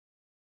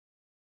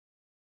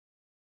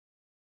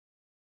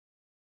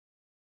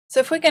So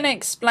if we're going to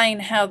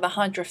explain how the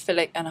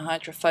hydrophilic and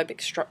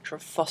hydrophobic structure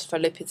of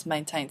phospholipids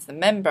maintains the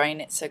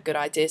membrane, it's a good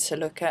idea to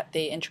look at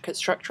the intricate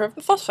structure of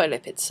the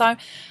phospholipids. So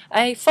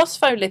a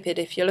phospholipid,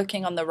 if you're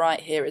looking on the right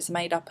here, is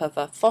made up of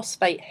a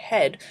phosphate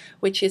head,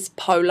 which is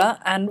polar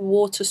and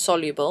water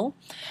soluble.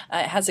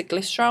 It has a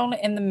glycerol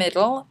in the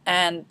middle,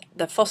 and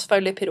the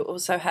phospholipid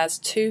also has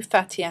two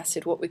fatty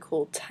acid, what we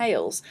call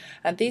tails,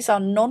 and these are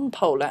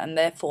non-polar and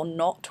therefore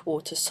not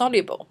water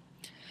soluble.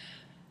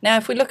 Now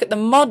if we look at the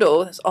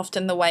model, it's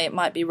often the way it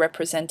might be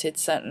represented.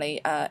 Certainly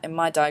in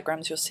my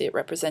diagrams you'll see it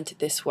represented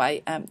this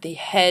way. The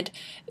head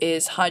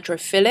is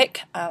hydrophilic.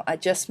 I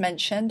just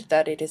mentioned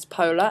that it is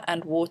polar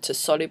and water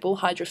soluble.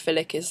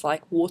 Hydrophilic is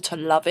like water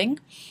loving.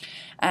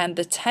 And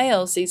the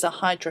tails, these are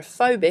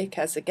hydrophobic,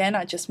 as again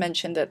I just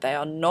mentioned that they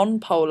are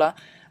non-polar,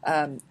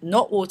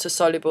 not water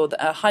soluble.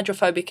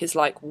 Hydrophobic is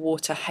like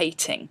water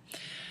hating.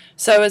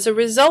 So as a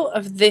result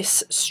of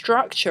this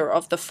structure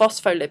of the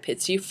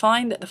phospholipids, you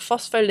find that the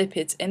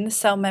phospholipids in the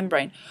cell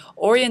membrane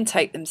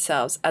orientate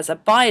themselves as a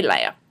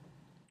bilayer.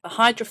 The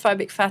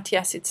hydrophobic fatty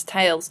acids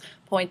tails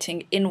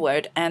pointing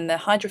inward and the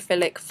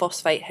hydrophilic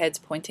phosphate heads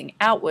pointing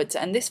outwards,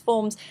 and this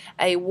forms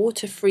a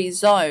water-free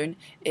zone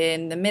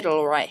in the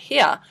middle right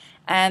here.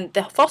 And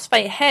the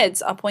phosphate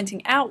heads are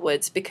pointing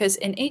outwards because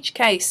in each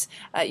case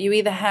you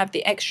either have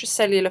the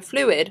extracellular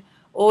fluid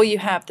or you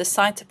have the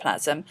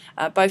cytoplasm.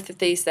 Both of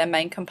these, their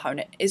main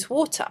component is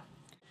water.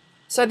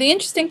 So the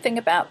interesting thing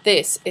about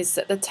this is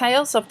that the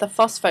tails of the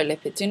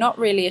phospholipids do not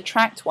really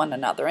attract one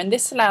another, and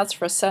this allows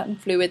for a certain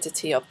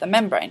fluidity of the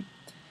membrane.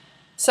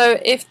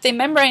 So if the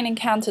membrane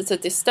encounters a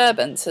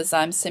disturbance, as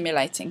I'm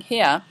simulating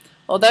here,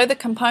 although the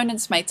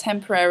components may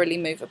temporarily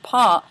move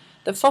apart,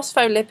 the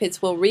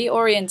phospholipids will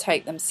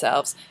reorientate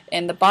themselves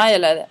in the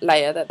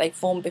bilayer that they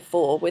formed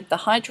before, with the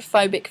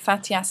hydrophobic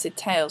fatty acid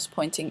tails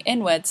pointing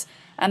inwards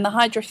and the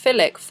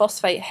hydrophilic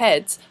phosphate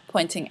heads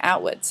pointing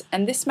outwards,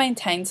 and this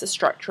maintains the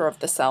structure of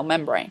the cell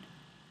membrane.